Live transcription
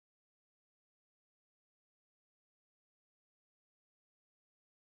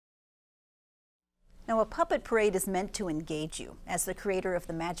Now, a puppet parade is meant to engage you. As the creator of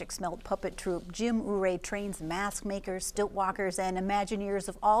the Magic Smelt puppet troupe, Jim Ouray trains mask makers, stilt walkers, and Imagineers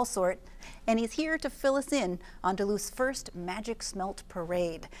of all sorts, and he's here to fill us in on Duluth's first Magic Smelt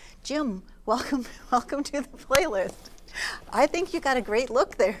parade. Jim, welcome to the playlist. I think you got a great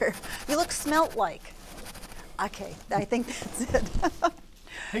look there. You look smelt-like. Okay, I think that's it.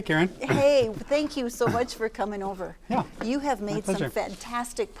 Hey, Karen. Hey, thank you so much for coming over. Yeah. You have made some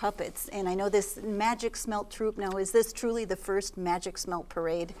fantastic puppets, and I know this Magic Smelt troupe. Now, is this truly the first Magic Smelt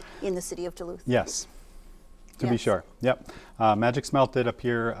parade in the city of Duluth? Yes, to be sure. Yep. Magic Smelt did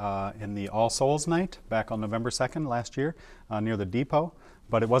appear in the All Souls Night back on November 2nd last year near the depot,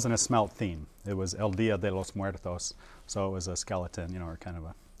 but it wasn't a smelt theme. It was El Dia de los Muertos, so it was a skeleton, you know, or kind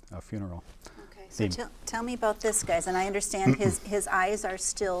of a funeral. So tell me about this, guys, and I understand his eyes are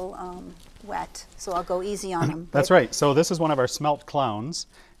still wet, so I'll go easy on him. That's right. So this is one of our smelt clowns,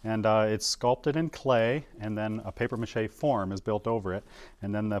 and it's sculpted in clay, and then a papier-mâché form is built over it,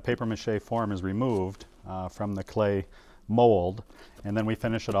 and then the papier-mâché form is removed from the clay mold, and then we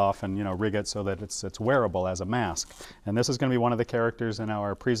finish it off and, you know, rig it so that it's wearable as a mask. And this is going to be one of the characters in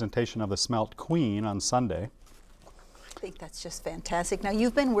our presentation of the Smelt Queen on Sunday. I think that's just fantastic. Now,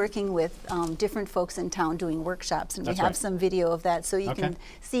 you've been working with different folks in town doing workshops, and we have some video of that, so you can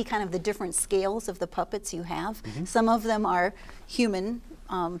see kind of the different scales of the puppets you have. Some of them are human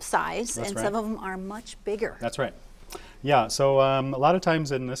size, and some of them are much bigger. That's right. Yeah, so a lot of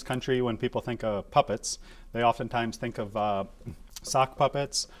times in this country when people think of puppets, they oftentimes think of sock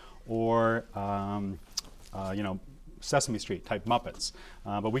puppets or, you know, Sesame Street type Muppets,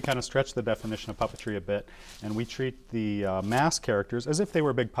 but we kind of stretch the definition of puppetry a bit, and we treat the mask characters as if they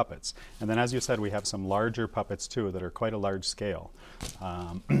were big puppets. And then, as you said, we have some larger puppets too that are quite a large scale.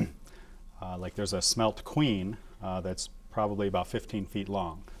 Like there's a Smelt Queen that's probably about 15 feet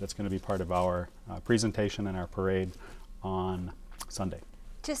long. That's going to be part of our presentation and our parade on Sunday.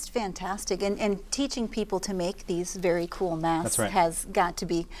 Just fantastic, and teaching people to make these very cool masks has got to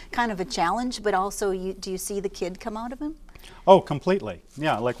be kind of a challenge, but also do you see the kid come out of him? Oh, completely.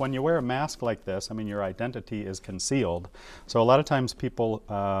 Yeah, like when you wear a mask like this, I mean, your identity is concealed. So a lot of times people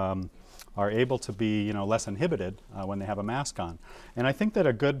are able to be, you know, less inhibited when they have a mask on. And I think that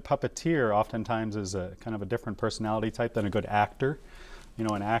a good puppeteer oftentimes is a kind of a different personality type than a good actor. You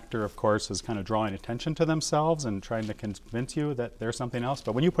know, an actor, of course, is kind of drawing attention to themselves and trying to convince you that they're something else.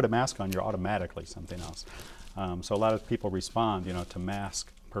 But when you put a mask on, you're automatically something else. So a lot of people respond, you know, to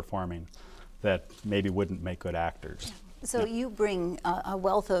mask performing that maybe wouldn't make good actors. So you bring a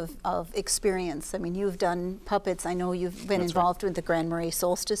wealth of experience. I mean, you've done puppets. I know you've been involved with the Grand Marais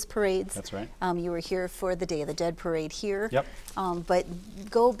Solstice parades. That's right. You were here for the Day of the Dead parade here. Yep. But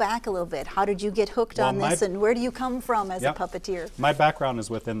go back a little bit. How did you get hooked on this, and where do you come from as a puppeteer? My background is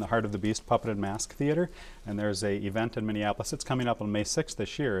within the Heart of the Beast Puppet and Mask Theater, and there's an event in Minneapolis. It's coming up on May 6th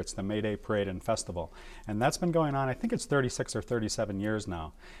this year. It's the May Day Parade and Festival. And that's been going on, I think it's 36 or 37 years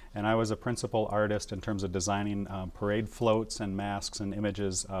now. And I was a principal artist in terms of designing parade floats and masks and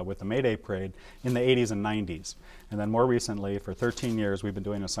images with the May Day Parade in the 80s and 90s. And then more recently, for 13 years, we've been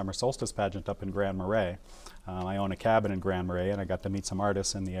doing a summer solstice pageant up in Grand Marais. I own a cabin in Grand Marais, and I got to meet some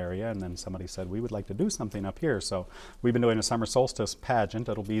artists in the area, and then somebody said, we would like to do something up here. So we've been doing a summer solstice pageant.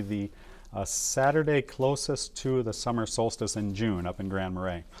 It'll be the Saturday closest to the summer solstice in June up in Grand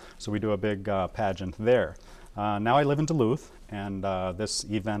Marais. So we do a big pageant there. Now I live in Duluth, and this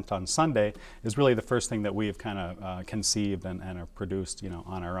event on Sunday is really the first thing that we've kind of conceived and have produced, you know,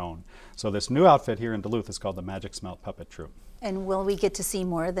 on our own. So this new outfit here in Duluth is called the Magic Smelt Puppet Troupe. And will we get to see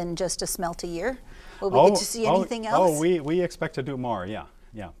more than just a smelt a year? Will we get to see anything else? Oh, we expect to do more, yeah.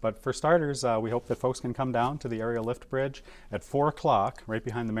 Yeah, but for starters, we hope that folks can come down to the aerial lift bridge at 4 o'clock, right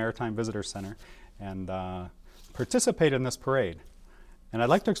behind the Maritime Visitor Center, and participate in this parade. And I'd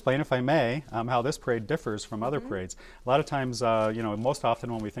like to explain, if I may, how this parade differs from other parades. A lot of times, you know, most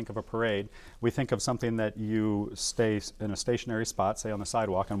often when we think of a parade, we think of something that you stay in a stationary spot, say on the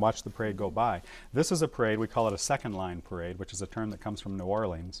sidewalk, and watch the parade go by. This is a parade, we call it a second line parade, which is a term that comes from New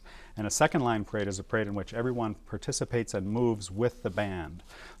Orleans. And a second line parade is a parade in which everyone participates and moves with the band.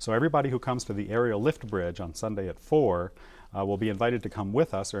 So everybody who comes to the aerial lift bridge on Sunday at 4 will be invited to come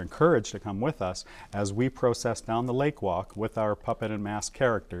with us, or encouraged to come with us, as we process down the lake walk with our puppet and mask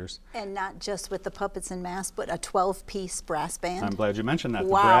characters. And not just with the puppets and masks, but a 12-piece brass band. I'm glad you mentioned that.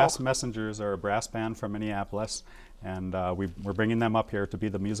 Wow. The Brass Messengers are a brass band from Minneapolis, and we're bringing them up here to be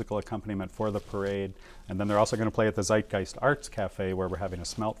the musical accompaniment for the parade. And then they're also going to play at the Zeitgeist Arts Cafe, where we're having a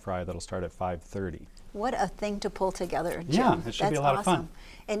smelt fry that'll start at 5:30. What a thing to pull together, Jim. Yeah, it should be a lot of fun. Awesome.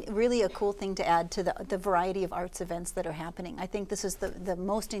 And really a cool thing to add to the variety of arts events that are happening. I think this is the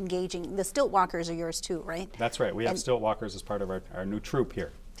most engaging. The stilt walkers are yours too, right? That's right. We have stilt walkers as part of our new troupe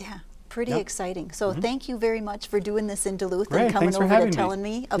here. Yeah. Pretty exciting. So thank you very much for doing this in Duluth Great, and coming thanks for over having to telling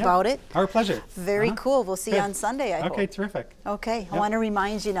me about it. Our pleasure. Very cool. We'll see you on Sunday, I hope. Okay, terrific. Okay, I want to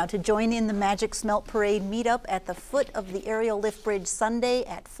remind you now to join in the Magic Smelt Parade. Meet up at the foot of the aerial lift bridge Sunday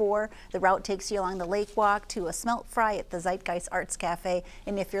at 4. The route takes you along the lake walk to a smelt fry at the Zeitgeist Arts Cafe.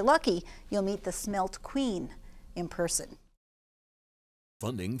 And if you're lucky, you'll meet the Smelt Queen in person.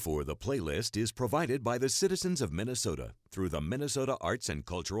 Funding for the playlist is provided by the citizens of Minnesota through the Minnesota Arts and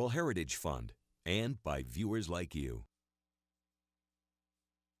Cultural Heritage Fund and by viewers like you.